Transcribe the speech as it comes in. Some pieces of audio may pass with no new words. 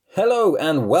Hello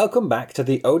and welcome back to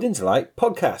the Odin's Light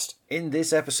podcast. In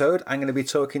this episode, I'm going to be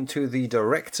talking to the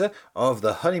director of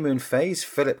The Honeymoon Phase,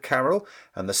 Philip Carroll,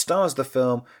 and the stars of the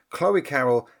film, Chloe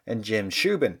Carroll and Jim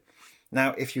Shubin.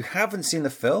 Now, if you haven't seen the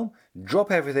film, drop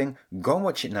everything, go and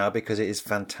watch it now because it is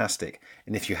fantastic.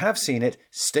 And if you have seen it,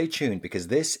 stay tuned because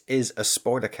this is a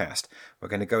spoiler cast. We're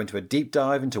going to go into a deep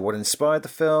dive into what inspired the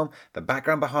film, the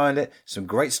background behind it, some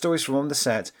great stories from on the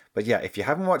set. But yeah, if you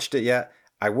haven't watched it yet,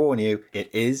 I warn you, it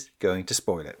is going to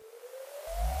spoil it.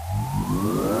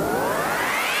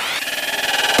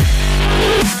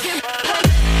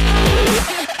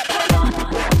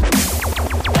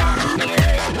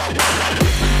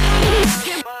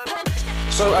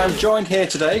 So I'm joined here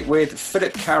today with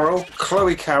Philip Carroll,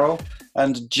 Chloe Carroll,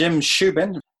 and Jim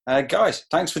Shubin. Guys,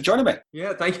 thanks for joining me.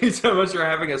 Yeah, thank you so much for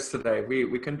having us today.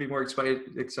 We couldn't be more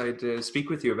excited to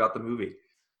speak with you about the movie.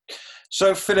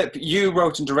 So, Philip, you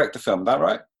wrote and directed the film, is that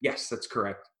right? Yes, that's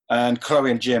correct. And Chloe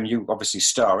and Jim, you obviously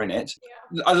star in it.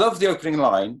 Yeah. I love the opening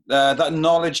line. That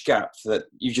knowledge gap that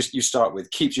you start with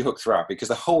keeps you hooked throughout because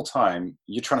the whole time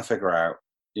you're trying to figure out,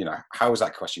 how is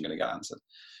that question going to get answered?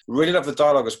 Really love the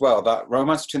dialogue as well. That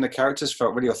romance between the characters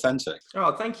felt really authentic.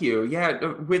 Oh, thank you.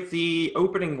 Yeah, with the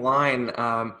opening line,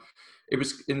 it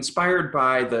was inspired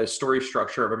by the story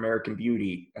structure of American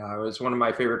Beauty. It was one of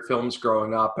my favorite films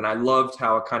growing up, and I loved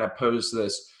how it kind of posed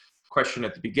this question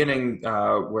at the beginning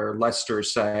where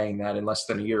Lester's saying that in less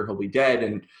than a year he'll be dead,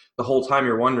 and the whole time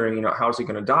you're wondering, how's he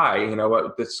going to die?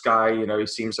 What this guy, he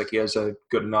seems like he has a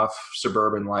good enough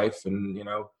suburban life, and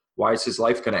why is his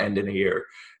life going to end in a year?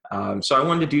 So I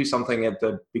wanted to do something at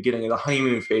the beginning of the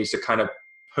honeymoon phase to kind of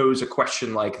pose a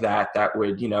question like that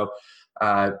would,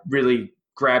 really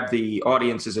grab the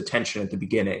audience's attention at the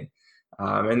beginning.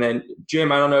 And then,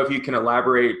 Jim, I don't know if you can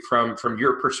elaborate from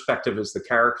your perspective as the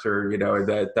character,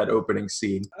 that opening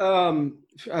scene.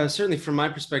 Certainly from my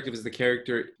perspective as the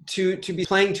character, to be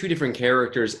playing two different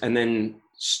characters and then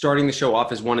starting the show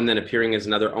off as one and then appearing as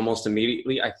another almost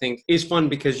immediately, I think is fun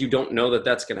because you don't know that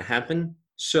that's going to happen.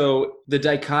 So the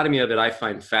dichotomy of it I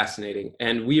find fascinating.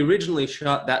 And we originally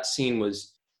shot that scene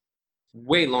was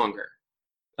way longer.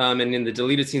 And in the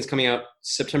deleted scenes coming out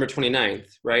September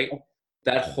 29th, right?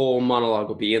 That whole monologue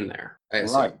will be in there.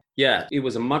 Right. Yeah, it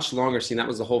was a much longer scene. That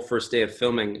was the whole first day of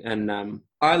filming. And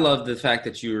I love the fact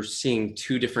that you're seeing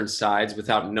two different sides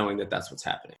without knowing that that's what's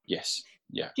happening. Yes.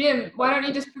 Yeah. Jim, why don't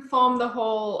you just perform the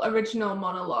whole original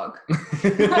monologue?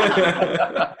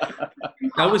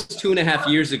 That was 2.5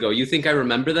 years ago. You think I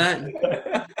remember that?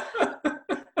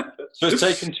 So it's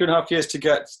taken 2.5 years to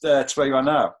get to where you are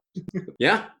now.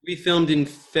 Yeah, we filmed in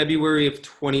February of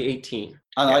 2018.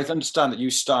 And I understand that you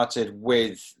started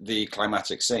with the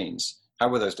climatic scenes. How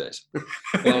were those days?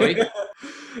 Chloe?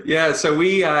 Yeah, so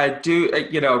we do,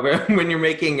 when you're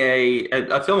making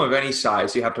a film of any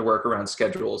size, you have to work around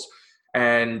schedules.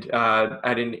 And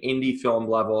at an indie film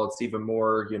level, it's even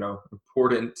more,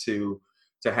 important to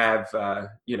have, to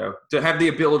have the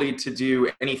ability to do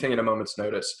anything at a moment's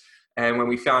notice. And when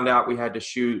we found out we had to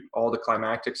shoot all the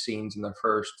climactic scenes in the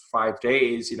first 5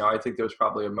 days, I think there was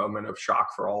probably a moment of shock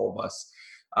for all of us,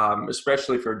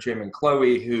 especially for Jim and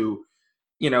Chloe, who,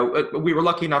 we were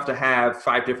lucky enough to have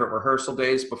 5 different rehearsal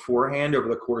days beforehand over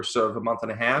the course of a month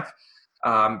and a half.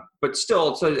 But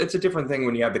still, it's a different thing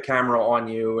when you have the camera on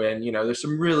you, and there's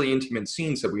some really intimate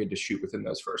scenes that we had to shoot within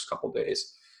those first couple of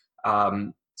days.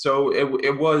 So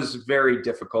it was very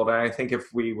difficult, and I think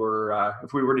if we were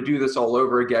to do this all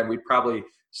over again, we'd probably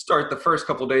start the first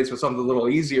couple of days with something a little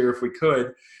easier if we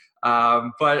could.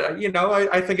 But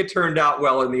I think it turned out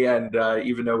well in the end,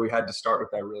 even though we had to start with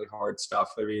that really hard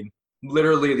stuff. I mean,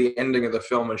 literally the ending of the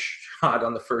film was shot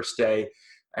on the first day,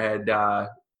 and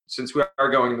since we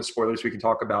are going into spoilers, we can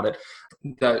talk about it.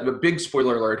 The big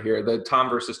spoiler alert here, the Tom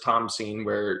versus Tom scene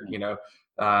where,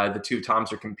 the two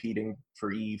Toms are competing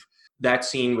for Eve. That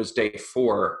scene was day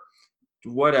 4.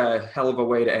 What a hell of a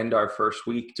way to end our first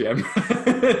week, Jim.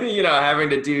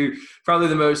 Having to do probably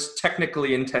the most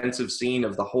technically intensive scene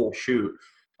of the whole shoot.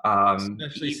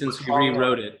 Especially since we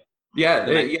rewrote it. Yeah,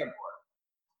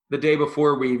 the day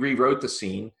before we rewrote the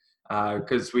scene.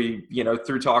 Because we,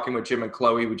 through talking with Jim and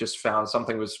Chloe, we just found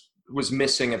something was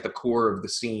missing at the core of the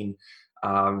scene.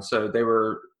 So they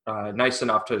were nice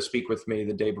enough to speak with me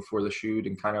the day before the shoot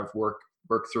and kind of work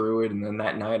through it. And then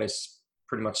that night I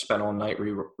pretty much spent all night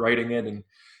rewriting it and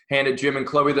handed Jim and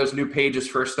Chloe those new pages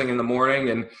first thing in the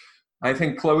morning. And I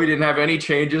think Chloe didn't have any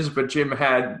changes, but Jim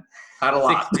had a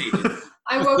lot. 6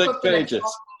 pages.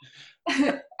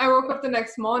 I woke up the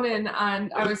next morning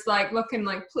and I was like looking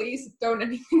like, please don't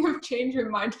anything have changed in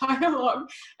my dialogue.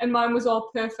 And mine was all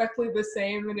perfectly the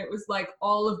same. And it was like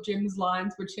all of Jim's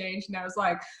lines were changed. And I was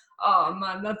like, oh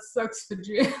man, that sucks for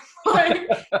Jim. Like,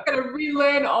 gotta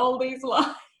relearn all these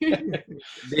lines.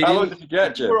 How long did you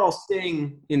get, Jim? We were all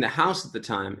staying in the house at the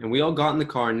time, and we all got in the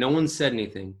car, and no one said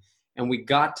anything. And we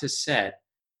got to set,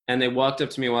 and they walked up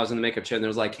to me while I was in the makeup chair, and they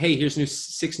was like, "Hey, here's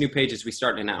 6 new pages. We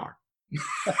start in an hour."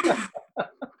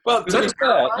 Well, to be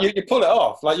fair, you pull it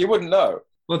off. Like, you wouldn't know.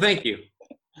 Well, thank you.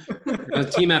 It was a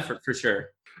team effort for sure.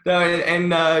 No,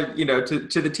 and you know, to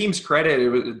the team's credit, it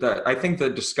was I think the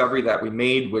discovery that we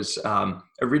made was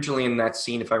originally in that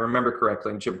scene, if I remember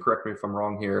correctly, and Jim, correct me if I'm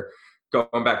wrong here,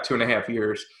 going back 2.5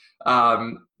 years.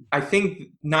 I think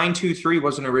 923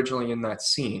 wasn't originally in that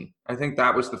scene. I think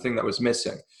that was the thing that was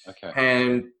missing. Okay.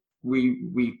 And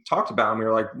we talked about it, and we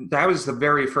were like, that was the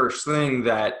very first thing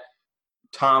that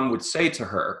Tom would say to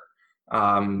her.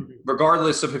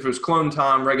 Regardless of if it was clone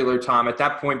Tom, regular Tom, at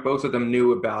that point, both of them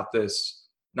knew about this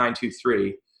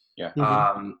 923.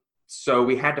 Yeah. So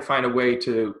we had to find a way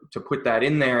to put that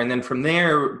in there. And then from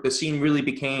there, the scene really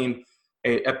became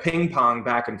a ping pong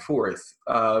back and forth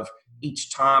of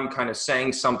each Tom kind of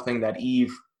saying something that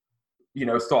Eve, you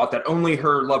know, thought that only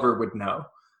her lover would know.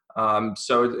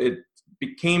 So it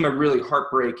became a really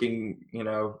heartbreaking, you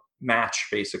know, match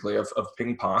basically of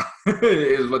ping pong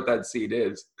is what that scene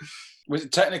is.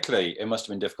 Technically, it must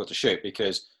have been difficult to shoot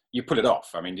because you put it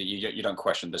off. I mean, you don't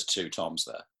question there's 2 Toms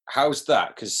there. How's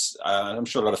that? Because I'm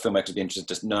sure a lot of filmmakers would be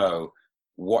interested to know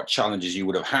what challenges you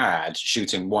would have had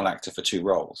shooting one actor for 2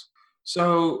 roles.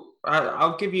 So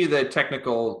I'll give you the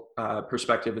technical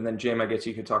perspective, and then Jim, I guess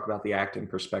you could talk about the acting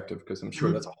perspective because I'm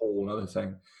sure that's a whole other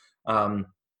thing.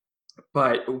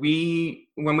 But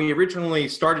when we originally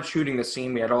started shooting the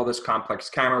scene, we had all this complex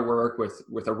camera work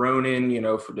with a Ronin, you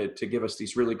know, to give us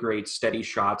these really great steady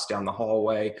shots down the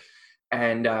hallway.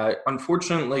 And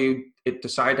unfortunately, it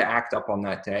decided to act up on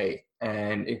that day,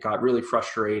 and it got really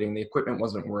frustrating. The equipment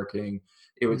wasn't working.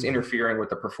 It was interfering with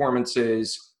the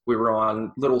performances. We were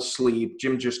on little sleep.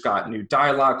 Jim just got new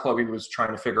dialogue. Chloe was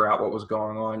trying to figure out what was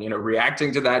going on, you know,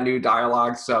 reacting to that new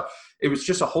dialogue. So it was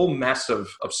just a whole mess of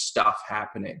stuff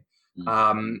happening.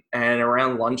 And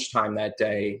around lunchtime that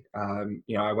day,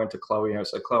 you know, I went to Chloe and I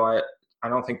was like, Chloe, I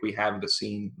don't think we have the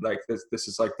scene. Like this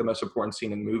is like the most important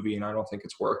scene in the movie, and I don't think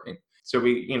it's working. So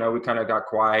we kind of got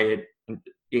quiet and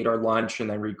ate our lunch and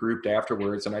then regrouped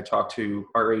afterwards. And I talked to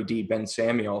our AD, Ben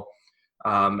Samuel.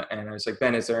 And I was like,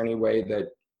 Ben, is there any way that,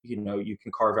 you know, you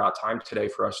can carve out time today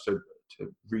for us to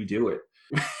redo it?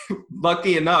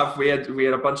 Lucky enough, we had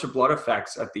a bunch of blood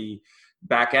effects at the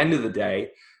back end of the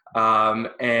day.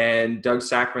 And Doug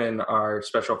Sackman, our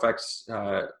special effects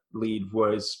lead,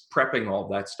 was prepping all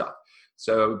that stuff.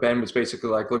 So Ben was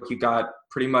basically like, look, you got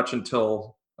pretty much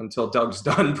until Doug's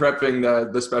done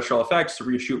prepping the special effects to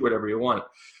reshoot whatever you want.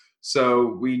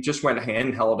 So we just went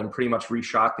handheld and pretty much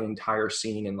reshot the entire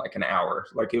scene in like an hour.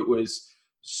 Like, it was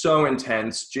so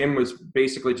intense. Jim was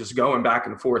basically just going back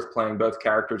and forth playing both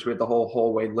characters. We had the whole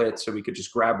hallway lit so we could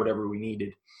just grab whatever we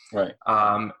needed. Right.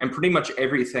 And pretty much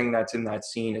everything that's in that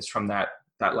scene is from that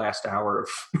last hour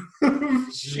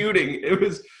of shooting.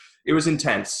 It was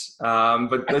intense.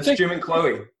 But that's Jim and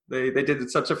Chloe. They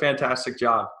did such a fantastic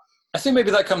job. I think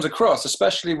maybe that comes across,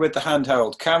 especially with the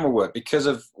handheld camera work, because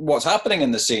of what's happening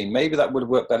in the scene. Maybe that would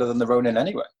work better than the Ronin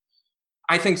anyway.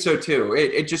 I think so too.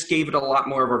 It just gave it a lot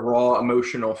more of a raw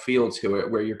emotional feel to it,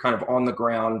 where you're kind of on the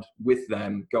ground with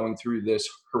them going through this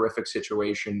horrific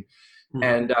situation.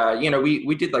 And, you know,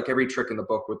 we did like every trick in the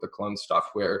book with the clone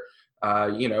stuff where,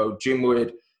 you know, Jim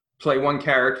would play one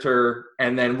character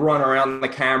and then run around the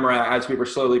camera as we were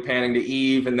slowly panning to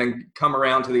Eve, and then come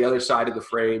around to the other side of the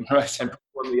frame and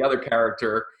perform the other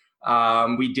character.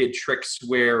 We did tricks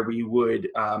where we would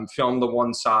film the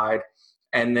one side,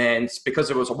 and then because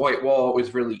it was a white wall, it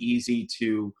was really easy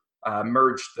to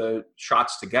merge the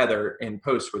shots together in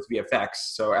post with VFX.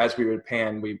 So as we would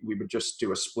pan, we would just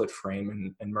do a split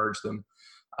frame and merge them.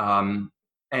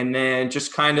 And then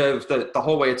just kind of the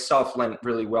hallway itself lent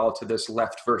really well to this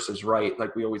left versus right.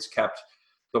 Like, we always kept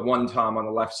the one Tom on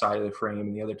the left side of the frame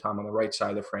and the other Tom on the right side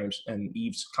of the frames, and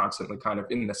Eve's constantly kind of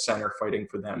in the center fighting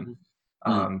for them.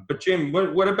 But Jim,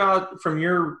 what about from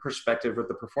your perspective with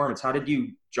the performance? How did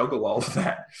you juggle all of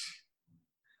that?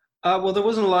 Well, there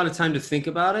wasn't a lot of time to think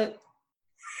about it.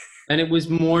 And it was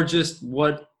more just,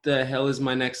 what the hell is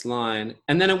my next line?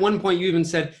 And then at one point you even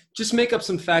said, just make up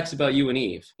some facts about you and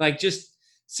Eve. Like, just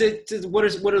say,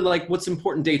 what's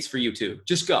important dates for you two?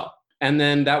 Just go. And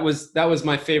then that was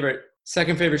my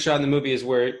second favorite shot in the movie, is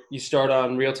where you start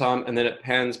on real Tom and then it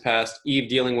pans past Eve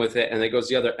dealing with it, and it goes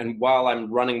the other. And while I'm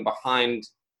running behind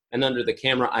and under the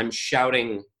camera, I'm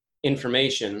shouting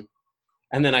information,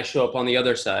 and then I show up on the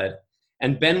other side.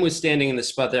 And Ben was standing in the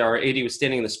spot there, our AD was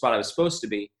standing in the spot I was supposed to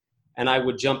be. and I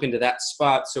would jump into that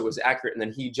spot so it was accurate, and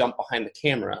then he'd jump behind the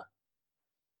camera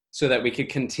so that we could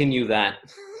continue that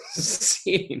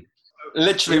scene.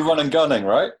 Literally run and gunning,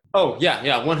 right? Oh, yeah,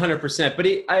 100%. But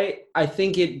I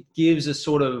think it gives a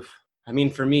sort of, I mean,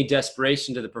 for me,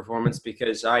 desperation to the performance,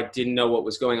 because I didn't know what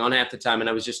was going on half the time, and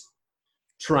I was just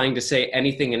trying to say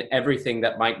anything and everything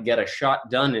that might get a shot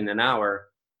done in an hour.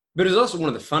 But it was also one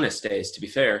of the funnest days, to be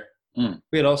fair.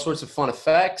 We had all sorts of fun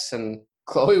effects, and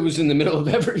Chloe was in the middle of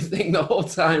everything the whole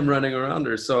time running around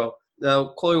her. So,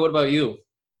 Chloe, what about you?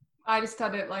 I just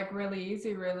had it like really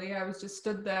easy, really. I was just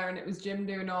stood there and it was Jim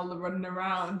doing all the running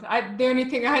around. The only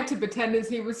thing I had to pretend is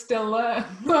he was still there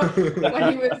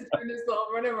when he was doing his little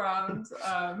run around.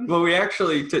 Well, we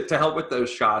actually, to help with those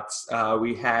shots,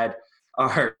 we had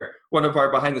one of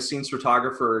our behind the scenes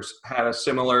photographers had a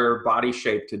similar body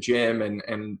shape to Jim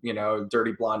and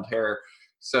dirty blonde hair.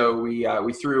 So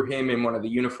we threw him in one of the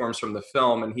uniforms from the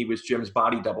film, and he was Jim's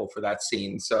body double for that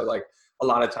scene. So like a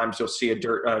lot of times you'll see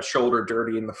a shoulder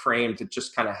dirty in the frame to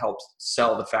just kind of help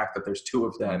sell the fact that there's two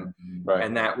of them. Right.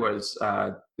 And that was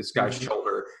this guy's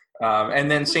shoulder.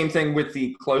 And then same thing with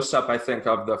the close up, I think,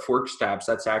 of the fork stabs.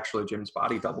 That's actually Jim's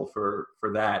body double for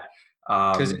that.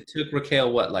 Because it took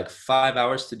Raquel, like 5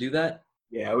 hours to do that?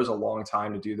 Yeah, it was a long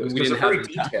time to do those. We Because didn't they're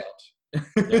very have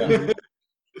detailed. Yeah.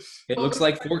 It looks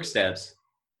like fork stabs.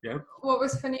 Yeah. What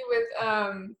was funny with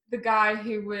the guy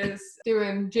who was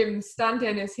doing Jim's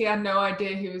stand-in is he had no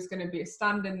idea he was going to be a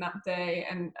stand-in that day,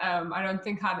 and I don't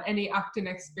think had any acting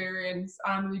experience,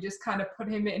 and we just kind of put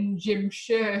him in Jim's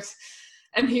shirt,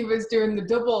 and he was doing the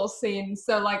double scene.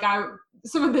 So like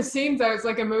some of the scenes I was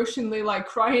like emotionally like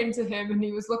crying to him, and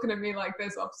he was looking at me like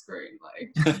this off screen,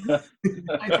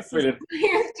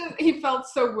 he felt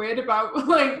so weird about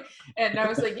like, and I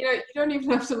was like, you don't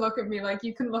even have to look at me, like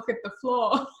you can look at the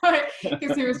floor,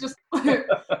 because he was just it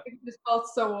just felt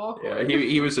so awkward. Yeah,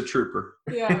 he was a trooper.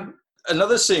 Yeah.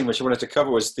 Another scene which I wanted to cover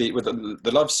was the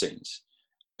love scenes,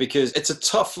 because it's a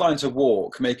tough line to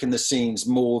walk, making the scenes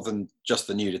more than just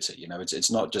the nudity.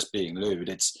 It's not just being lewd.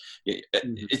 It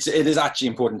is actually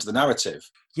important to the narrative.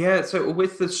 Yeah. So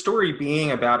with the story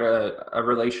being about a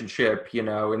relationship, in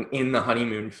the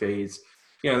honeymoon phase,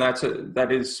 that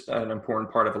is an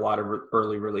important part of a lot of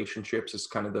early relationships, is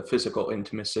kind of the physical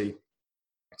intimacy.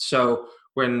 So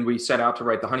when we set out to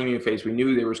write the honeymoon phase, we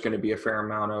knew there was going to be a fair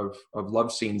amount of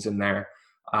love scenes in there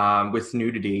with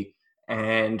nudity.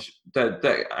 And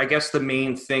I guess the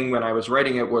main thing when I was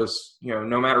writing it was,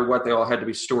 no matter what, they all had to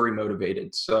be story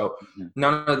motivated. So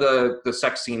none of the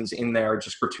sex scenes in there are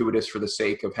just gratuitous for the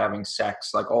sake of having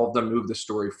sex. Like all of them move the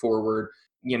story forward.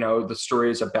 The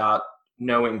story is about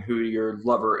knowing who your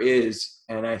lover is.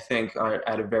 And I think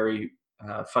at a very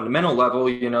fundamental level,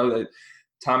 that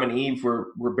Tom and Eve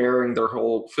were bearing their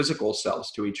whole physical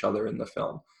selves to each other in the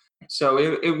film. So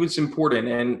it was important.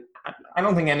 And I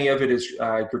don't think any of it is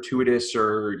gratuitous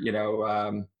or,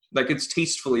 like it's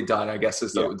tastefully done, I guess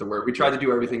is the word. We tried to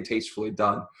do everything tastefully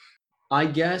done. I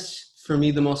guess for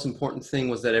me, the most important thing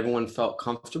was that everyone felt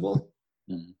comfortable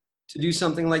to do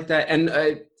something like that. And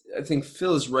I think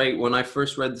Phil is right. When I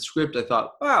first read the script, I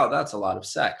thought, wow, that's a lot of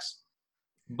sex.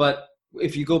 But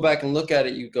if you go back and look at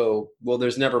it, you go, well,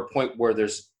 there's never a point where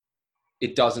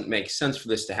it doesn't make sense for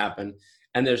this to happen.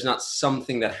 And there's not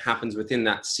something that happens within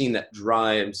that scene that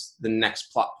drives the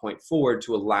next plot point forward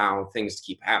to allow things to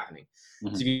keep happening.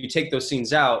 So if you take those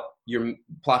scenes out, your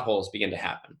plot holes begin to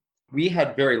happen. We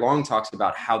had very long talks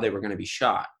about how they were going to be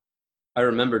shot. I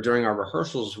remember during our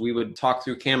rehearsals, we would talk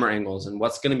through camera angles and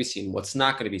what's going to be seen, what's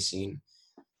not going to be seen.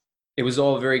 It was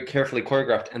all very carefully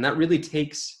choreographed. And that really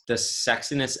takes the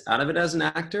sexiness out of it as an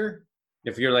actor.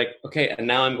 If you're like, okay, and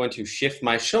now I'm going to shift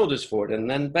my shoulders forward and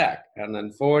then back and then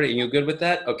forward, and you good with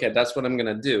that? Okay, that's what I'm going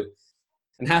to do.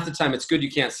 And half the time it's good you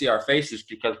can't see our faces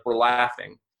because we're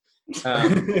laughing.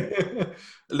 The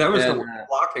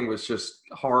blocking was just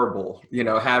horrible,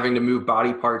 having to move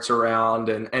body parts around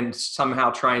and somehow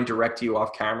try and direct you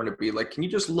off camera to be like, can you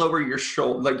just lower your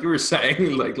shoulder? Like you were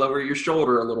saying, like lower your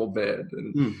shoulder a little bit.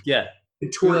 And yeah.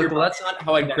 Well, that's not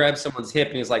how I grab someone's hip.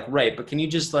 And he's like, right, but can you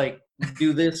just like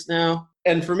do this now?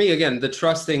 And for me, again, the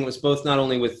trust thing was both not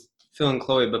only with Phil and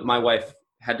Chloe, but my wife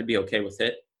had to be okay with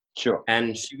it. Sure.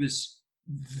 And she was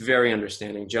very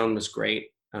understanding. Joan was great.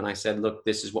 And I said, look,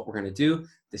 this is what we're going to do.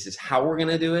 This is how we're going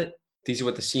to do it. These are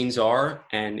what the scenes are.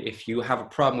 And if you have a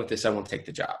problem with this, I won't take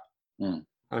the job. And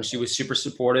she was super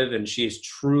supportive. And she is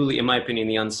truly, in my opinion,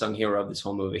 the unsung hero of this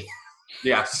whole movie.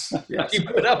 Yes. She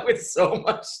put up with so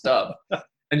much stuff.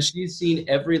 And she's seen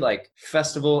every like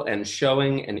festival and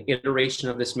showing and iteration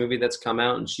of this movie that's come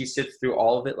out. And she sits through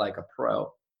all of it like a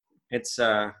pro. It's,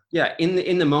 in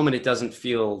the moment, it doesn't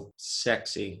feel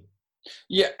sexy.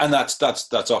 Yeah, and that's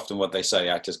often what they say,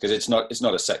 actors, because it's not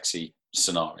a sexy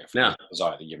scenario for No. us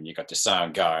either. You got the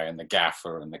sound guy and the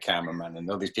gaffer and the cameraman and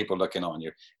all these people looking on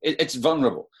you. It's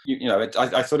vulnerable.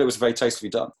 I thought it was very tastefully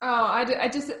done. Oh, I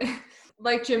just,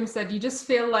 like Jim said, you just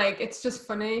feel like it's just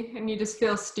funny and you just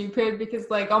feel stupid because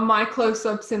like on my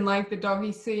close-ups in like the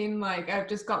doggy scene, like I've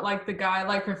just got like the guy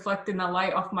like reflecting the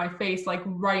light off my face like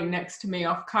right next to me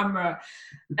off camera.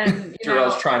 And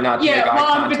Jarrell's trying not to make eye while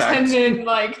I'm contact. pretending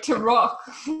like to rock.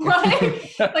 like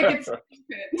it's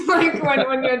stupid. Like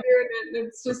when you're doing it,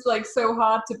 it's just like so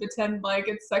hard to pretend like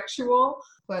it's sexual.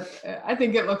 But I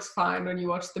think it looks fine when you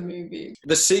watch the movie.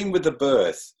 The scene with the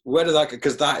birth, where did that go?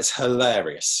 Because that is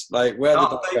hilarious. Like, where did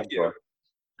that come from?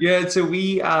 Yeah, so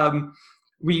we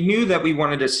knew that we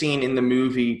wanted a scene in the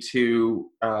movie to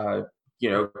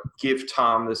give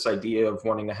Tom this idea of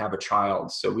wanting to have a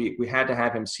child. So we had to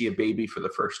have him see a baby for the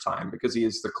first time because he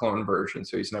is the clone version,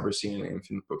 so he's never seen an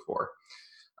infant before.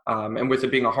 And with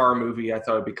it being a horror movie, I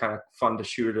thought it'd be kind of fun to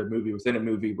shoot a movie within a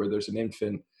movie where there's an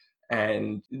infant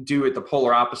and do it the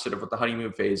polar opposite of what the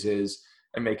honeymoon phase is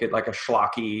and make it like a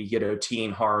schlocky,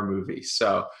 teen horror movie.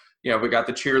 So, we got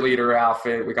the cheerleader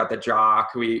outfit, we got the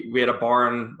jock, we had a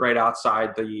barn right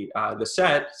outside the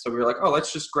set. So we were like, oh,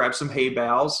 let's just grab some hay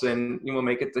bales and we'll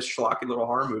make it this schlocky little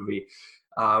horror movie.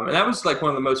 And that was like one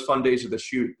of the most fun days of the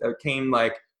shoot. That came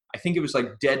I think it was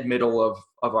like dead middle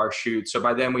of our shoot. So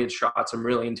by then we had shot some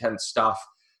really intense stuff.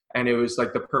 And it was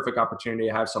like the perfect opportunity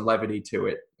to have some levity to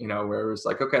it, where it was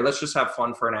like, okay, let's just have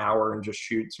fun for an hour and just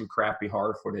shoot some crappy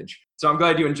horror footage. So I'm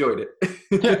glad you enjoyed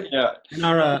it. Yeah. And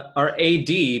our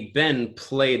AD, Ben,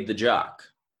 played the jock.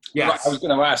 Yes. Right, I was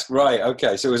going to ask, right,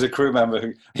 okay, so it was a crew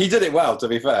member he did it well, to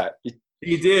be fair.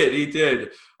 He did.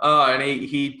 And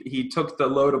he took the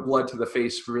load of blood to the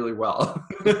face really well.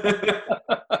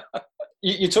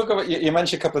 You talk about, you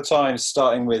mentioned a couple of times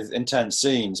starting with intense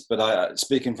scenes, but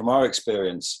speaking from our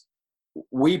experience,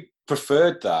 we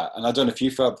preferred that, and I don't know if you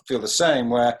feel the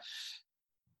same, where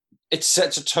it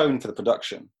sets a tone for the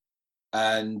production,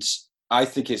 and I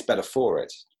think it's better for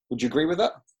it. Would you agree with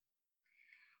that?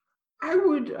 I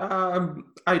would.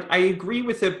 I agree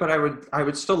with it, but I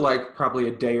would still like probably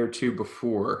a day or two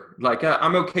before. Like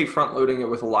I'm okay front loading it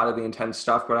with a lot of the intense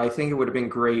stuff, but I think it would have been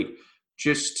great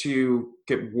just to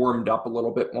get warmed up a little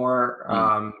bit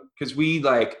more. Because we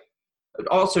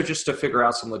also just to figure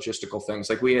out some logistical things.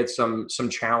 Like we had some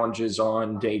challenges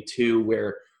on day 2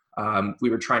 where we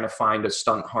were trying to find a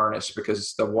stunt harness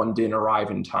because the one didn't arrive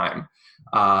in time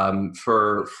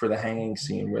for the hanging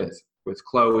scene with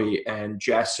Chloe, and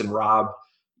Jess and Rob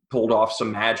pulled off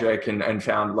some magic and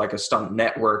found like a stunt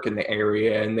network in the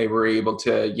area, and they were able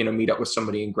to, meet up with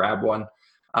somebody and grab one.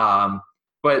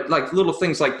 But like little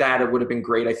things like that, it would have been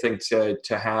great, I think, to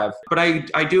have. But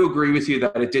I do agree with you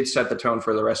that it did set the tone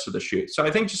for the rest of the shoot. So I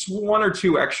think just 1 or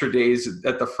 2 extra days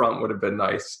at the front would have been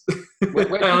nice. I don't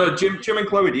know, Jim and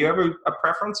Chloe, do you have a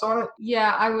preference on it?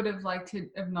 Yeah, I would have liked to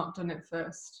have not done it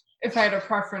first if I had a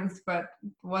preference, but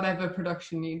whatever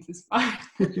production needs is fine.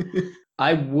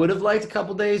 I would have liked a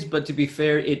couple days, but to be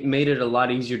fair, it made it a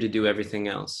lot easier to do everything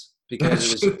else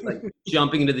because it was like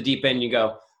jumping into the deep end. You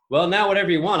go, well, now whatever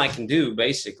you want, I can do,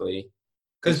 basically.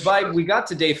 Because we got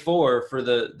to day 4 for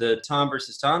the Tom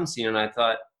versus Tom scene, and I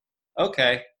thought,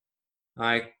 okay,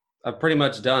 I've pretty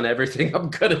much done everything I'm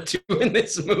going to do in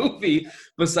this movie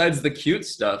besides the cute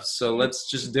stuff, so let's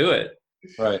just do it.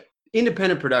 Right.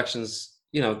 Independent productions,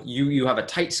 you have a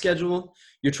tight schedule.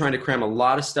 You're trying to cram a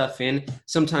lot of stuff in.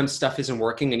 Sometimes stuff isn't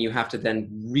working, and you have to then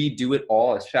redo it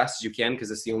all as fast as you can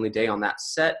because it's the only day on that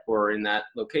set or in that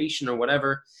location or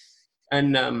whatever.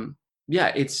 And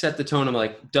it set the tone of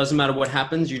like, doesn't matter what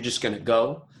happens, you're just going to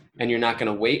go and you're not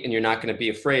going to wait and you're not going to be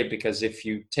afraid because if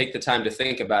you take the time to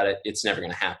think about it, it's never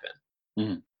going to happen.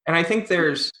 Mm-hmm. And I think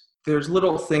there's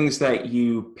little things that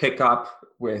you pick up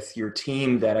with your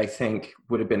team that I think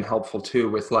would have been helpful too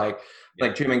with like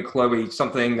Jim and Chloe,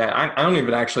 something that I don't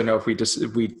even actually know if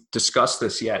we discussed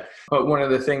this yet. But one of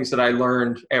the things that I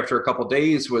learned after a couple of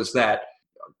days was that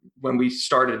when we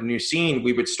started a new scene,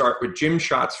 we would start with Jim's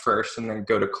shots first and then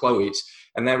go to Chloe's.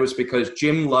 And that was because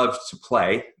Jim loved to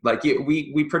play. Like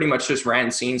we pretty much just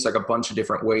ran scenes like a bunch of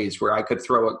different ways where I could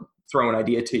throw an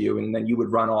idea to you and then you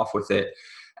would run off with it.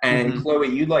 And Chloe,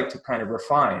 you'd like to kind of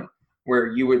refine where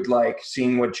you would like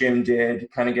seeing what Jim did,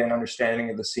 kind of get an understanding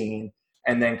of the scene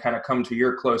and then kind of come to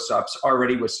your close-ups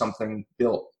already with something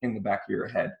built in the back of your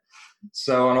head.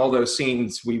 So on all those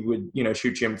scenes, we would,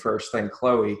 shoot Jim first, then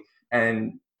Chloe.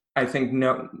 And I think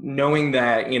knowing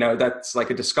that, that's like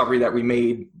a discovery that we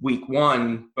made week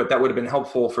one, but that would have been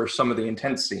helpful for some of the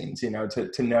intense scenes, to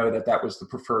know that was the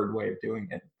preferred way of doing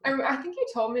it. I think you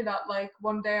told me that like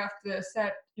one day after the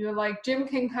set, you were like, Jim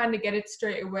can kind of get it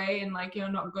straight away and like,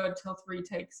 you're not good till 3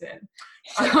 takes in.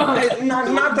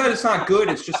 Not that it's not good.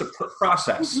 It's just a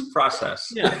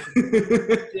process. Yeah.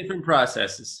 Different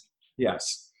processes.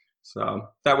 Yes. So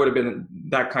that would have been,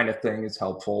 that kind of thing is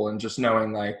helpful. And just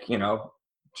knowing like,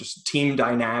 just team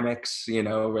dynamics,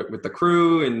 with the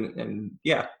crew and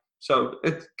yeah. So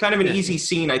it's kind of an easy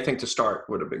scene, I think, to start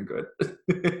would have been good.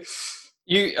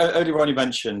 You earlier on, you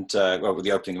mentioned, with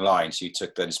the opening lines, you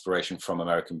took the inspiration from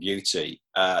American Beauty.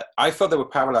 I thought there were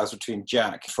parallels between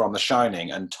Jack from The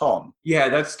Shining and Tom. Yeah,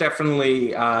 that's definitely,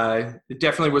 it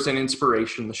definitely was an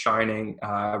inspiration, The Shining,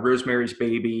 Rosemary's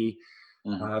Baby,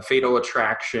 Fatal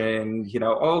Attraction,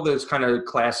 all those kind of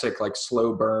classic like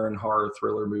slow burn horror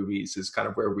thriller movies is kind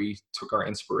of where we took our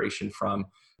inspiration from.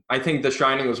 I think The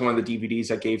Shining was one of the DVDs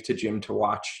I gave to Jim to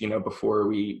watch, before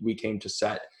we came to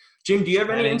set. Jim, do you have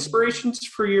any inspirations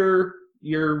for your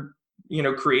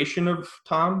creation of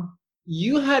Tom?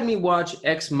 You had me watch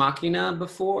Ex Machina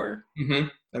before, That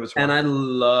was fun. And I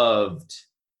loved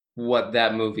what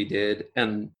that movie did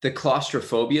and the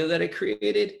claustrophobia that it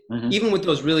created. Even with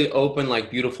those really open, like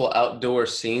beautiful outdoor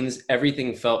scenes,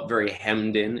 everything felt very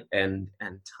hemmed in and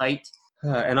tight.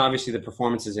 And obviously the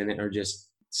performances in it are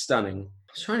just stunning.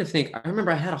 I was trying to think. I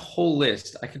remember I had a whole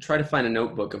list. I could try to find a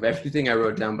notebook of everything I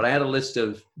wrote down, but I had a list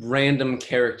of random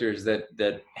characters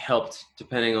that helped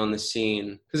depending on the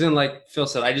scene. Because then, like Phil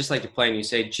said, I just like to play and you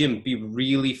say, Jim, be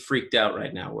really freaked out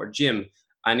right now. Or Jim,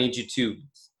 I need you to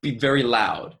be very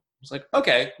loud. It's like,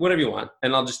 okay, whatever you want.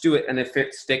 And I'll just do it. And if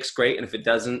it sticks, great. And if it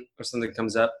doesn't or something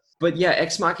comes up. But yeah,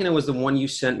 Ex Machina was the one you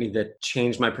sent me that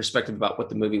changed my perspective about what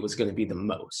the movie was going to be the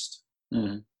most.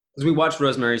 Because we watched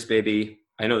Rosemary's Baby.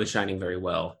 I know The Shining very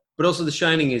well. But also The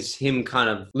Shining is him kind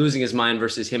of losing his mind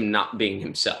versus him not being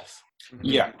himself.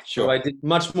 Yeah, sure. So I did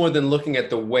much more than looking at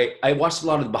the way. I watched a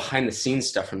lot of the behind-the-scenes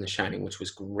stuff from The Shining, which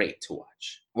was great to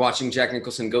watch. Watching Jack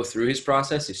Nicholson go through his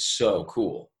process is so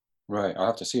cool. Right, I'll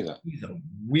have to see that. He's a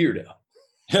weirdo.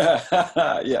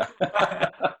 Yeah.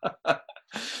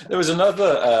 There was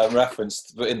another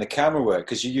reference in the camera work,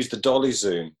 because you used the dolly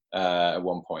zoom at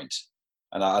one point.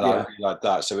 And I really like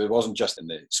that. So it wasn't just in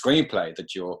the screenplay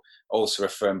that you're also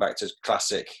referring back to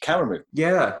classic camera movement.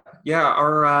 Yeah.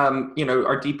 Our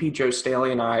DP Joe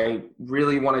Staley and I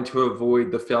really wanted to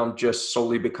avoid the film just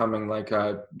solely becoming like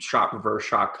a shot reverse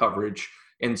shot coverage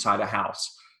inside a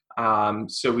house.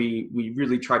 So we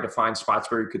really tried to find spots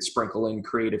where we could sprinkle in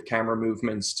creative camera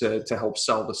movements to help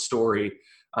sell the story.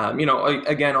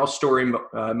 Again, all story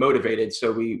motivated.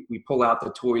 So we pull out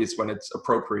the toys when it's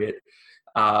appropriate.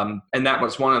 And that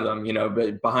was one of them,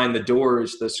 but behind the door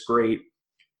is this great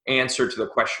answer to the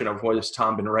question of what has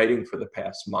Tom been writing for the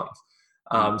past month.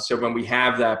 So when we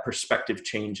have that perspective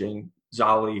changing,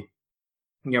 Zali,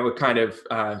 it kind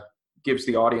of gives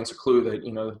the audience a clue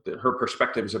that her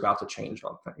perspective is about to change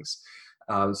on things.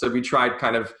 So we tried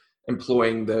kind of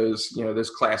employing those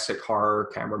classic horror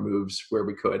camera moves where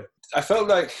we could. I felt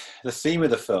like the theme of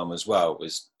the film as well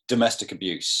was domestic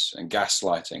abuse and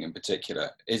gaslighting in particular.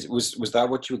 Was that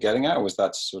what you were getting at, or was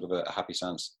that sort of a happy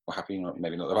sense? Or happy,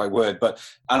 maybe not the right word, but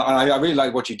and I really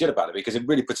like what you did about it, because it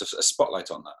really puts a spotlight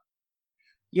on that.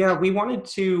 Yeah, we wanted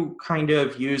to kind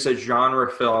of use a genre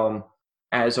film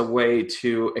as a way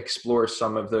to explore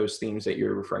some of those themes that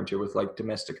you're referring to, with like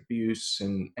domestic abuse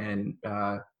and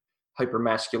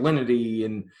hypermasculinity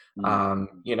and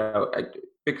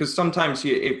because sometimes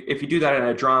if you do that in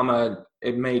a drama,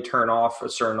 it may turn off a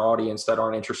certain audience that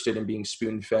aren't interested in being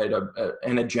spoon-fed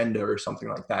an agenda or something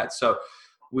like that. So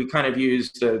we kind of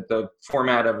used the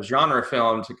format of a genre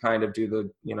film to kind of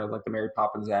do like the Mary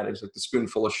Poppins adage, like the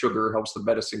spoonful of sugar helps the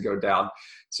medicine go down.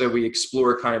 So we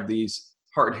explore kind of these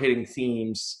hard-hitting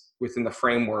themes within the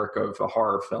framework of a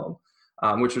horror film,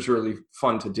 which was really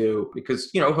fun to do because,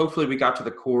 hopefully we got to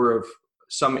the core of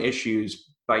some issues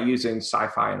by using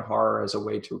sci-fi and horror as a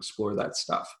way to explore that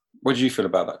stuff. What did you feel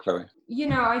about that, Chloe?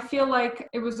 I feel like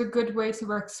it was a good way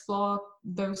to explore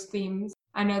those themes.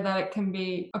 I know that it can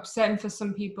be upsetting for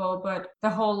some people, but the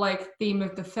whole theme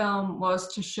of the film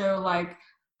was to show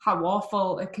how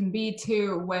awful it can be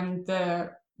too when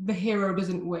the hero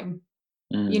doesn't win.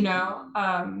 But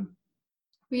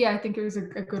yeah, I think it was a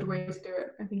good way to do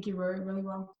it. I think you wrote it really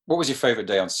well. What was your favorite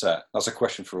day on set? That's a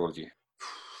question for all of you.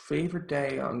 Favorite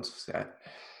day on set?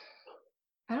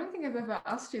 I don't think I've ever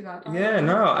asked you that. Yeah,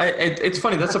 no. It's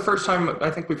funny. That's the first time I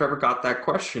think we've ever got that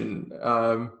question.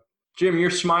 Jim, you're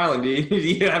smiling. Do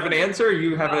you have an answer? Or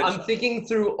you have I'm thinking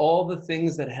through all the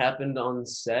things that happened on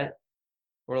set,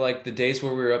 or like the days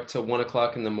where we were up till 1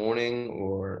 o'clock in the morning,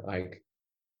 or like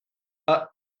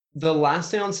the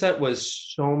last day on set was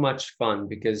so much fun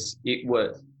because it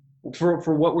was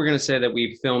for what we're going to say that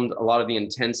we filmed a lot of the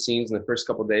intense scenes in the first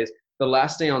couple of days. The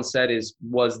last day on set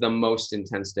was the most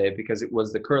intense day because it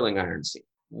was the curling iron scene.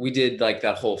 We did like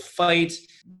that whole fight,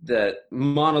 the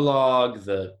monologue,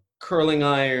 the curling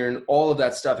iron, all of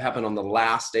that stuff happened on the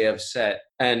last day of set.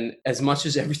 And as much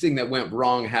as everything that went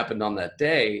wrong happened on that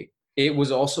day, it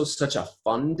was also such a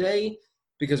fun day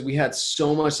because we had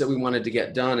so much that we wanted to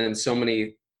get done and so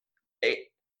many.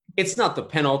 It's not the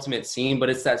penultimate scene, but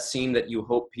it's that scene that you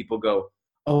hope people go,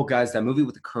 oh, guys, that movie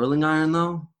with the curling iron,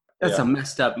 though? That's a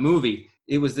messed up movie.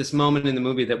 It was this moment in the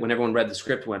movie that when everyone read the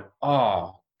script went,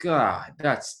 oh, God,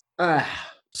 that's...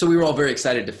 So we were all very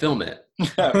excited to film it.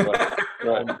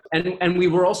 Right. And we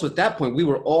were also, at that point, we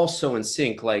were all so in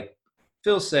sync. Like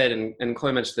Phil said, and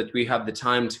Chloe mentioned that we have the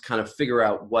time to kind of figure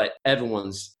out what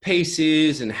everyone's pace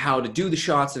is and how to do the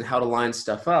shots and how to line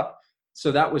stuff up.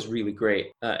 So that was really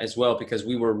great as well, because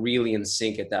we were really in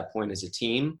sync at that point as a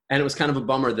team. And it was kind of a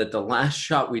bummer that the last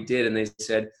shot we did, and they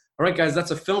said, all right, guys, that's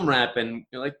a film wrap. And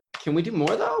you're like, can we do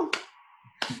more, though?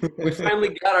 We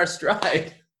finally got our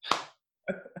stride.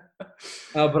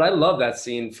 But I love that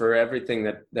scene for everything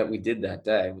that we did that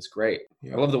day. It was great.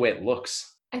 I love the way it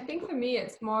looks. I think for me,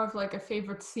 it's more of like a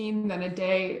favorite scene than a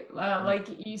day. Like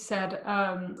you said,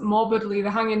 morbidly, the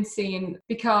hanging scene,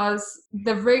 because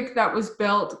the rig that was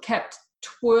built kept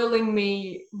twirling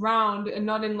me round, and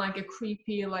not in like a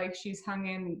creepy, like she's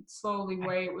hanging slowly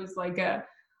way. It was like I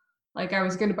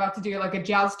was about to do like a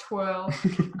jazz twirl.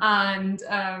 And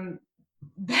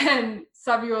then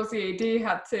Savio CAD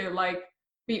had to like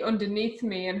be underneath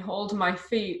me and hold my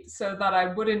feet so that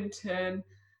I wouldn't turn.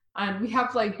 And we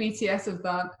have like BTS of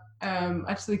that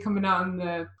actually coming out in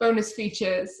the bonus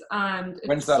features. And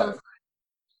when's that?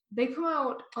 They come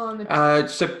out on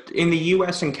in the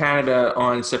US and Canada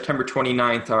on September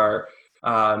 29th.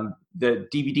 The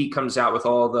DVD comes out with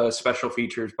all the special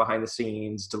features, behind the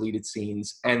scenes, deleted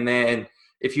scenes. And then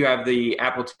if you have the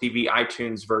Apple TV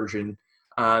iTunes version,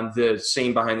 the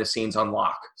same behind the scenes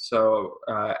unlock. So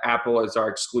Apple is our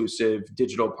exclusive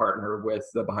digital partner with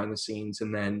the behind the scenes,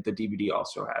 and then the DVD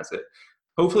also has it.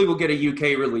 Hopefully we'll get a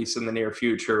UK release in the near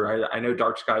future. I know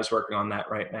Dark Sky is working on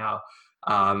that right now.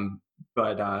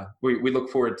 But we look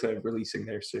forward to releasing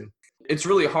there soon. It's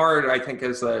really hard, I think,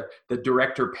 as the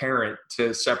director parent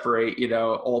to separate,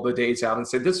 all the days out and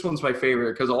say, this one's my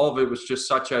favorite, because all of it was just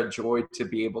such a joy to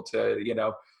be able to,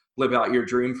 live out your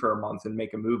dream for a month and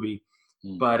make a movie.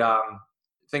 But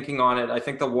thinking on it, I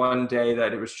think the one day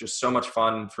that it was just so much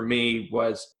fun for me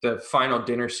was the final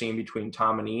dinner scene between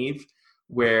Tom and Eve,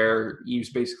 where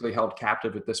Eve's basically held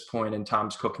captive at this point, and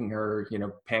Tom's cooking her,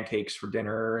 pancakes for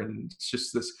dinner, and it's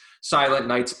just this Silent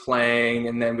Night's playing,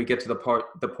 and then we get to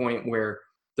the point where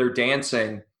they're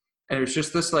dancing, and it was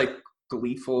just this like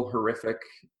gleeful, horrific,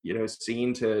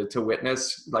 scene to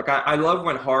witness. Like I love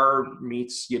when horror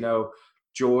meets,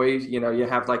 joy. You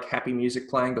have like happy music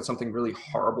playing, but something really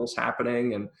horrible's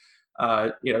happening, and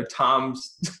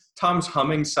Tom's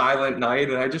humming Silent Night,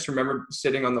 and I just remember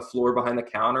sitting on the floor behind the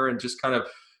counter and just kind of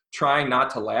trying not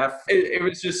to laugh. It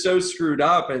was just so screwed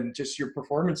up, and just your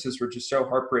performances were just so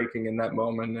heartbreaking in that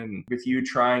moment, and with you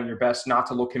trying your best not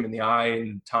to look him in the eye,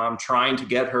 and Tom trying to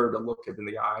get her to look him in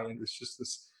the eye, and it's just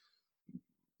this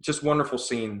just wonderful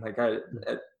scene. Like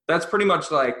that's pretty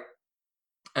much like,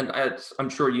 and I'm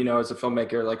sure as a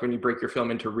filmmaker, like when you break your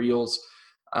film into reels,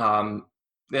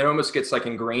 it almost gets like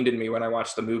ingrained in me when I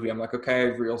watch the movie. I'm like,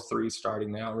 okay, reel 3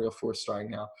 starting now, reel 4 starting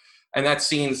now. And that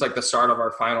scene's like the start of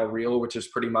our final reel, which is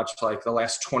pretty much like the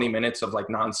last 20 minutes of like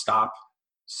nonstop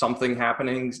something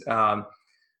happening.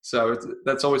 So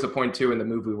that's always a point too in the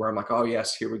movie where I'm like, oh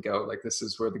yes, here we go. Like this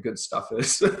is where the good stuff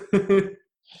is.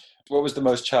 What was the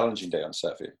most challenging day on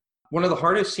set for you? One of the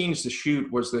hardest scenes to shoot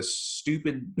was this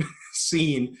stupid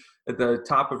scene at the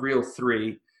top of reel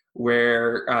 3,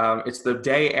 where it's the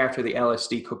day after the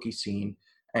LSD cookie scene,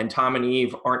 and Tom and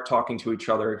Eve aren't talking to each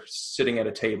other sitting at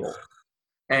a table.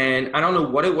 And I don't know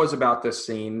what it was about this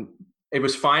scene. It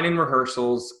was fine in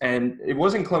rehearsals, and it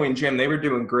wasn't Chloe and Jim. They were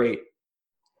doing great.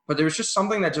 But there was just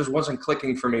something that just wasn't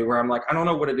clicking for me, where I'm like, I don't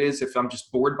know what it is, if I'm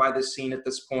just bored by this scene at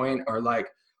this point or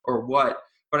what.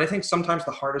 But I think sometimes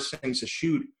the hardest things to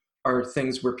shoot are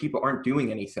things where people aren't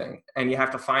doing anything, and you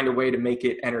have to find a way to make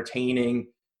it entertaining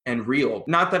and real.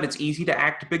 Not that it's easy to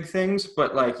act big things,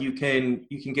 but like you can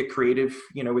get creative,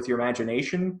 with your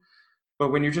imagination.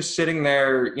 But when you're just sitting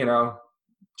there,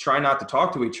 try not to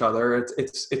talk to each other,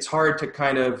 it's hard to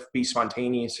kind of be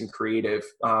spontaneous and creative,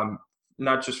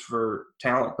 not just for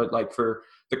talent, but like for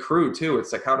the crew too.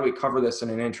 It's like, how do we cover this in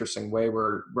an interesting way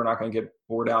where we're not going to get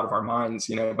bored out of our minds,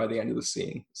 you know, by the end of the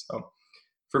scene. So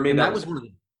for me, that was one of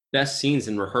the best scenes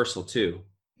in rehearsal too.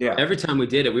 Yeah. Every time we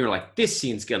did it, we were like, this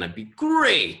scene's going to be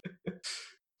great.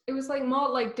 It was like more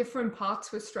like different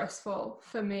parts were stressful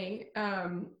for me.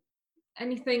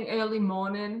 Anything early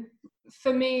morning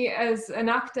for me as an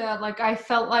actor, like I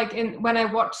felt like when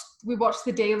we watched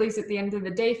the dailies at the end of the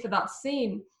day for that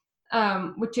scene,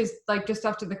 which is like just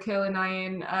after the curling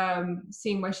iron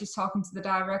scene where she's talking to the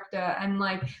director, and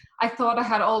like I thought I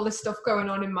had all this stuff going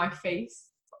on in my face,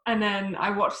 and then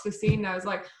I watched the scene and I was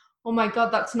like, oh my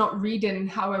god, that's not reading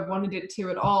how I wanted it to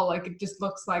at all. Like it just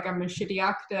looks like I'm a shitty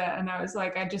actor. And I was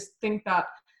like, I just think that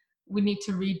we need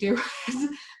to redo it.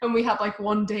 And we had like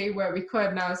one day where we could,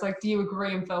 and I was like, do you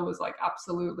agree? And Phil was like,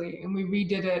 absolutely. And we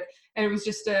redid it, and it was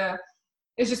just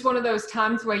it's just one of those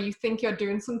times where you think you're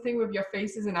doing something with your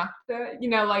face as an actor, you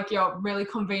know, like you're really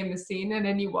conveying the scene, and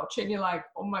then you watch it and you're like,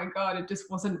 oh my god, it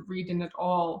just wasn't reading at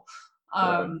all.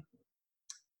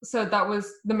 So that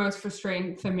was the most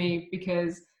frustrating for me,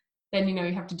 because then, you know,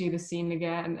 you have to do the scene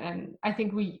again. And I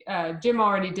think Jim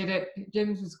already did it.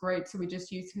 Jim's was great, so we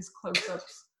just used his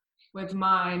close-ups with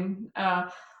mine.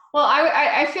 Well,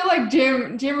 I feel like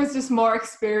Jim was just more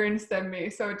experienced than me,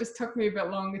 so it just took me a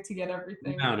bit longer to get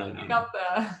everything. No. Got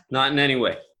there. Not in any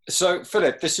way. So,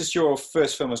 Philip, this is your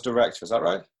first film as director, is that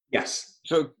right? Yes.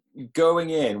 So,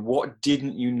 going in, what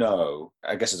didn't you know?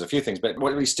 I guess there's a few things, but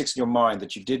what really sticks in your mind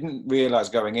that you didn't realize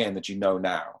going in that you know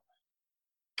now?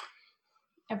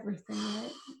 Everything,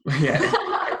 right?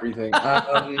 Yeah, everything.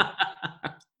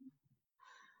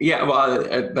 Yeah, well,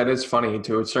 that is funny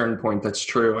to a certain point. That's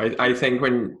true. I think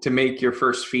to make your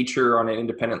first feature on an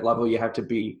independent level, you have to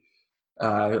be,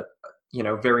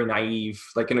 very naive,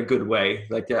 like in a good way.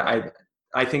 Like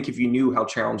I think if you knew how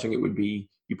challenging it would be,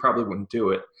 you probably wouldn't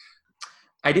do it.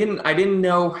 I didn't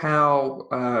know how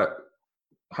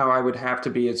I would have to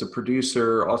be as a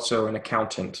producer, also an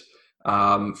accountant,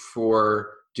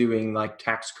 for doing like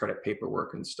tax credit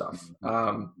paperwork and stuff.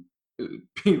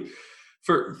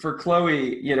 For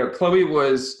Chloe, Chloe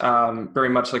was very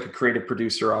much like a creative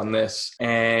producer on this.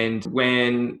 And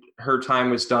when her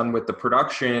time was done with the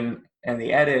production and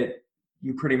the edit,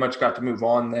 you pretty much got to move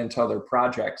on then to other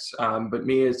projects. But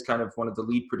me as kind of one of the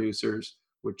lead producers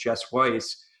with Jess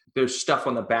Weiss, there's stuff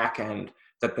on the back end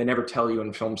that they never tell you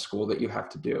in film school that you have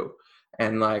to do.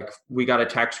 And like, we got a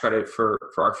tax credit for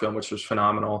our film, which was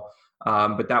phenomenal.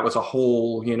 But that was a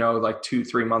whole,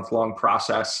 2-3 month long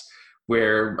process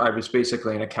where I was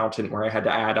basically an accountant, where I had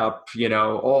to add up,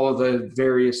 all the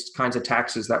various kinds of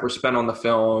taxes that were spent on the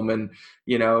film, and,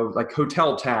 like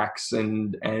hotel tax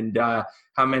and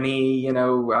how many,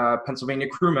 Pennsylvania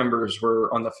crew members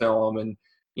were on the film, and,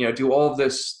 do all of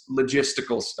this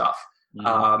logistical stuff.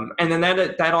 And then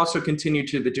that also continued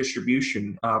to the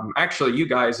distribution. Actually, you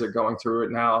guys are going through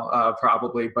it now,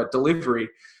 probably, but delivery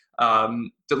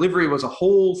was a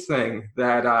whole thing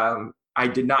that I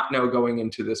did not know going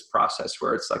into this process,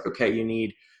 where it's like, okay, you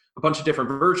need a bunch of different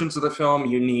versions of the film.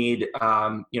 You need,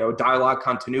 dialogue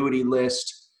continuity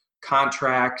list,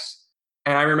 contracts.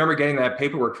 And I remember getting that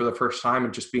paperwork for the first time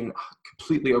and just being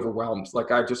completely overwhelmed.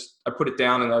 Like I put it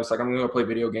down and I was like, I'm going to go play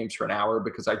video games for an hour,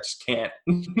 because I just can't,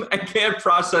 I can't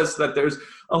process that there's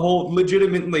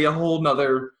legitimately a whole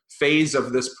nother phase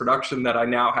of this production that I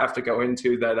now have to go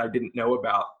into that I didn't know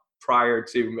about prior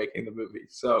to making the movie.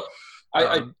 So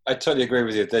I totally agree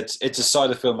with you that it's a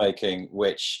side of filmmaking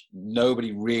which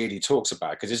nobody really talks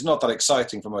about, because it's not that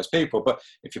exciting for most people, but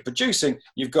if you're producing,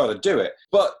 you've got to do it.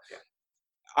 But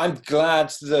I'm glad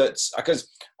that, because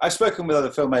I've spoken with other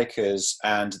filmmakers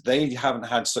and they haven't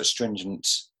had such stringent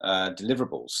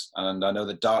deliverables. And I know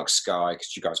that Dark Sky,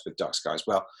 because you guys with Dark Sky as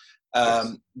well,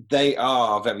 they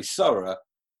are very thorough,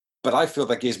 but I feel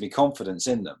that gives me confidence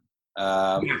in them.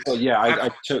 So yeah, I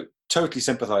totally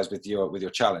sympathize with your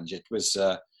challenge. It was,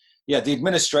 the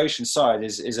administration side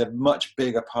is a much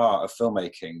bigger part of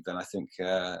filmmaking than I think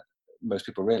most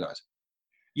people realize.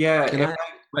 Yeah. Can I ask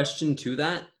a question to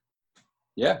that?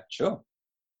 Yeah, sure.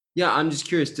 Yeah, I'm just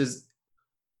curious,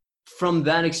 from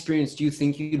that experience, do you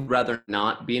think you'd rather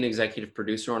not be an executive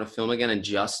producer on a film again and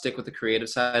just stick with the creative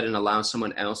side and allow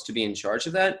someone else to be in charge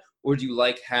of that? Or do you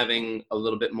like having a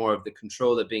little bit more of the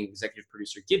control that being executive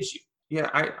producer gives you? Yeah,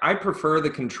 I prefer the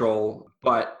control,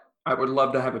 but I would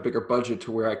love to have a bigger budget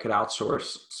to where I could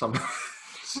outsource some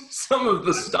of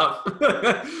the stuff.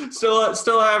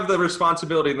 still have the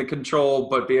responsibility and the control,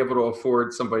 but be able to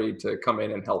afford somebody to come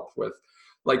in and help with,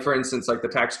 like, for instance, like the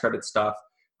tax credit stuff.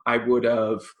 I would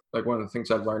have, like, one of the things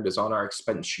I've learned is on our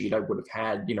expense sheet, I would have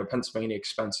had, Pennsylvania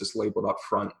expenses labeled up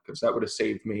front, because that would have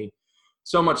saved me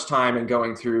so much time in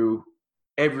going through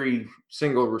every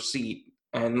single receipt.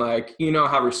 And like,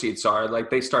 how receipts are, like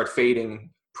they start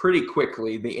fading pretty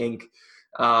quickly, the ink,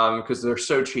 because they're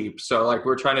so cheap. So like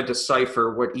we're trying to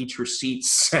decipher what each receipt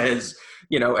says,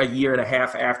 a year and a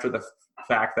half after the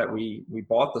fact that we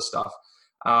bought the stuff.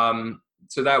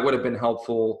 So that would have been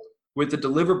helpful. With the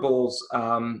deliverables,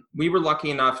 we were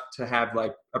lucky enough to have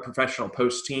like a professional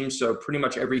post team. So pretty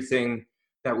much everything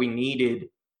that we needed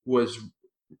was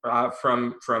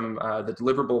from the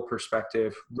deliverable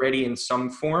perspective, ready in some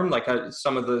form. Like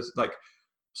some of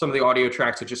the audio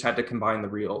tracks, I just had to combine the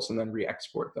reels and then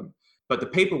re-export them. But the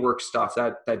paperwork stuff,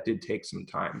 that did take some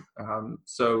time.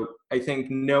 So I think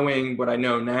knowing what I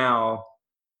know now,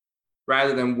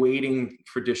 rather than waiting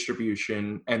for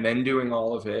distribution and then doing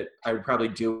all of it, I would probably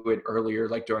do it earlier,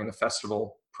 like during the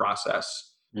festival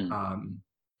process.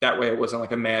 That way it wasn't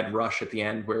like a mad rush at the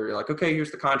end where you're like, okay,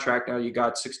 here's the contract. Now you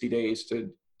got 60 days to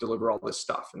deliver all this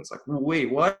stuff. And it's like,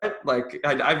 wait, what? Like,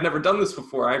 I've never done this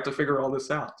before. I have to figure all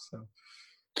this out. So,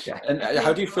 yeah. And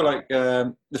how do you feel like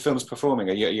the film's performing?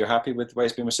 Are you happy with the way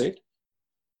it's been received?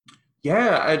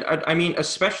 Yeah, I mean,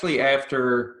 especially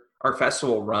after our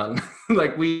festival run,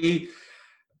 like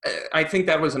I think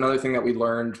that was another thing that we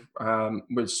learned,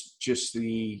 was just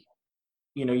you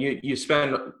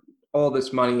spend all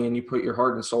this money and you put your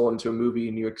heart and soul into a movie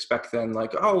and you expect then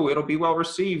like, oh, it'll be well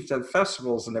received at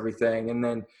festivals and everything. And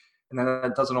then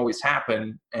that doesn't always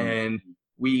happen. And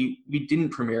we didn't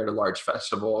premiere at a large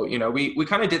festival. We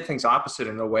kind of did things opposite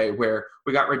in a way where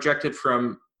we got rejected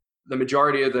from the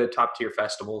majority of the top tier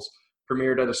festivals,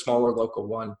 premiered at a smaller local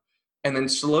one, and then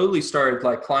slowly started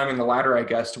like climbing the ladder, I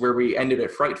guess, to where we ended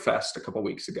at Fright Fest a couple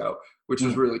weeks ago, which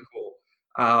was really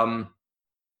cool.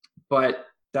 But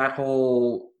that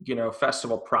whole,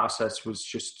 festival process was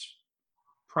just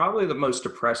probably the most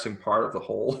depressing part of the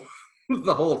whole,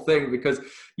 the whole thing, because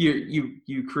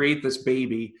you create this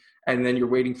baby and then you're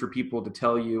waiting for people to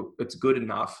tell you it's good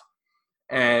enough.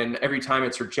 And every time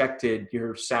it's rejected,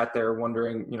 you're sat there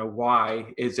wondering,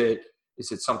 why? Is it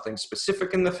something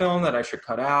specific in the film that I should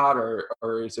cut out,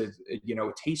 or is it,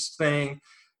 a taste thing?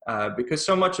 Because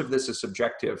so much of this is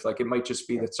subjective. Like it might just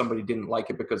be that somebody didn't like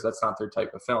it because that's not their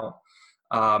type of film.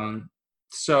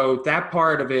 So that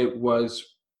part of it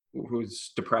was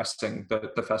depressing,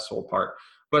 the festival part.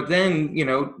 But then,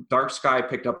 Dark Sky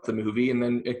picked up the movie, and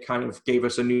then it kind of gave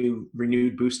us a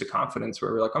renewed boost of confidence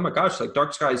where we're like, oh my gosh, like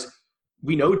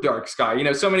we know Dark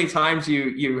Sky. So many times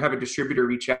you have a distributor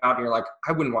reach out and you're like,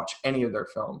 I wouldn't watch any of their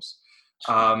films.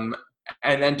 And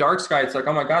then Dark Sky, it's like,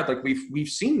 oh my God, like we've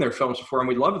seen their films before and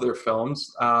we love their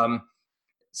films.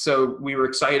 So we were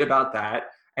excited about that.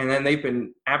 And then they've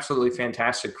been absolutely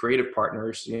fantastic creative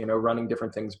partners, running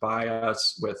different things by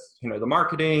us with, the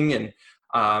marketing and,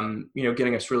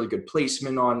 getting us really good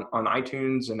placement on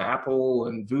iTunes and Apple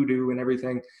and Vudu and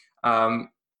everything.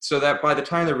 So that by the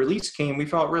time the release came, we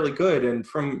felt really good. And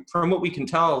from what we can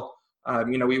tell,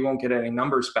 we won't get any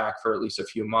numbers back for at least a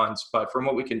few months, but from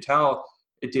what we can tell,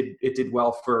 it did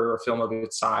well for a film of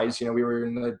its size. We were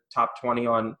in the top 20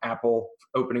 on Apple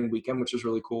opening weekend, which is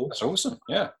really cool. That's awesome.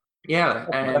 Yeah. Yeah.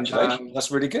 And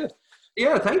that's really good.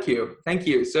 Yeah. Thank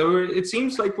you. So it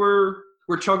seems like we're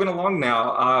chugging along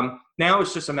now. Now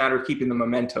it's just a matter of keeping the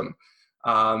momentum.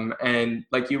 And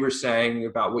like you were saying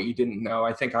about what you didn't know,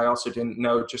 I think I also didn't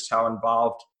know just how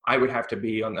involved I would have to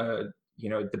be on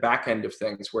the back end of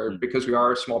things, where because we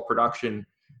are a small production,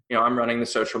 I'm running the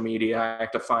social media. I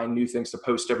have to find new things to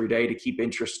post every day to keep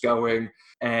interest going.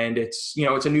 And it's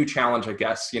a new challenge, I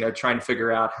guess, trying to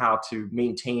figure out how to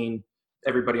maintain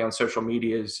everybody on social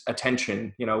media's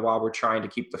attention, while we're trying to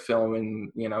keep the film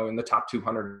in the top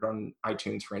 200 on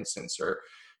iTunes, for instance, or,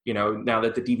 now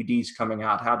that the DVD's coming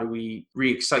out, how do we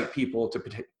re-excite people to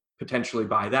potentially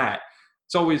buy that?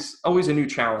 It's always a new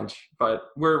challenge, but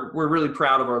we're really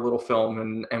proud of our little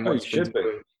film and what it's been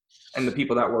doing and the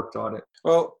people that worked on it.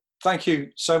 Well, thank you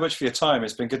so much for your time.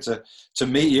 It's been good to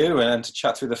meet you and to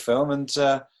chat through the film. And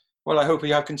well, I hope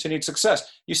you have continued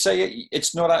success. You say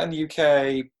it's not out in the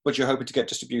UK, but you're hoping to get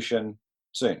distribution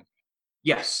soon.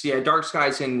 Yes, yeah. Dark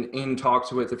Sky's in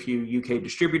talks with a few UK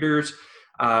distributors.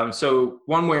 So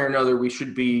one way or another, we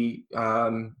should be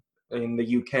in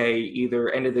the UK either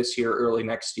end of this year or early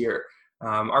next year.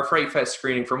 Our Fright Fest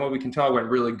screening, from what we can tell, went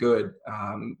really good.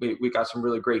 We got some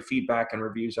really great feedback and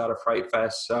reviews out of Fright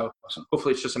Fest. So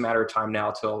hopefully it's just a matter of time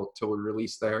now till we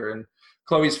release there. And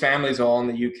Chloe's family's all in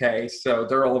the UK, so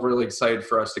they're all really excited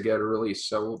for us to get a release.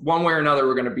 So one way or another,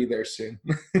 we're going to be there soon.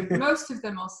 Most of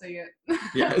them will see it.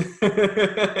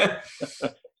 Yeah.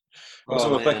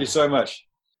 Awesome. Well, thank you so much.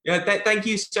 Yeah, thank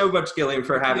you so much, Gilliam,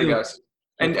 for having us.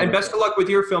 And best of luck with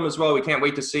your film as well. We can't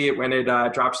wait to see it when it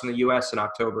drops in the US in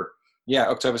October. Yeah,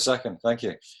 October 2nd. Thank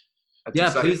you. That's Yeah,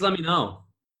 exciting. please let me know.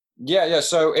 Yeah.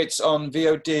 So it's on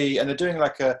VOD, and they're doing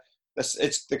like they're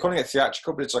calling it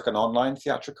theatrical, but it's like an online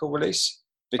theatrical release.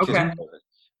 Okay.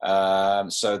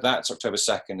 So that's October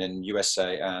 2nd in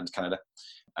USA and Canada.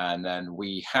 And then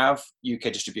we have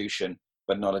UK distribution,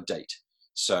 but not a date.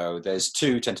 So there's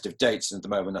 2 tentative dates, and at the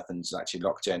moment nothing's actually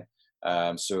locked in.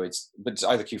 So it's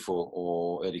either Q4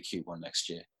 or early Q1 next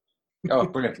year. Oh,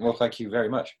 brilliant. Well, thank you very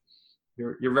much.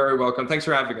 You're very welcome. Thanks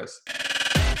for having us.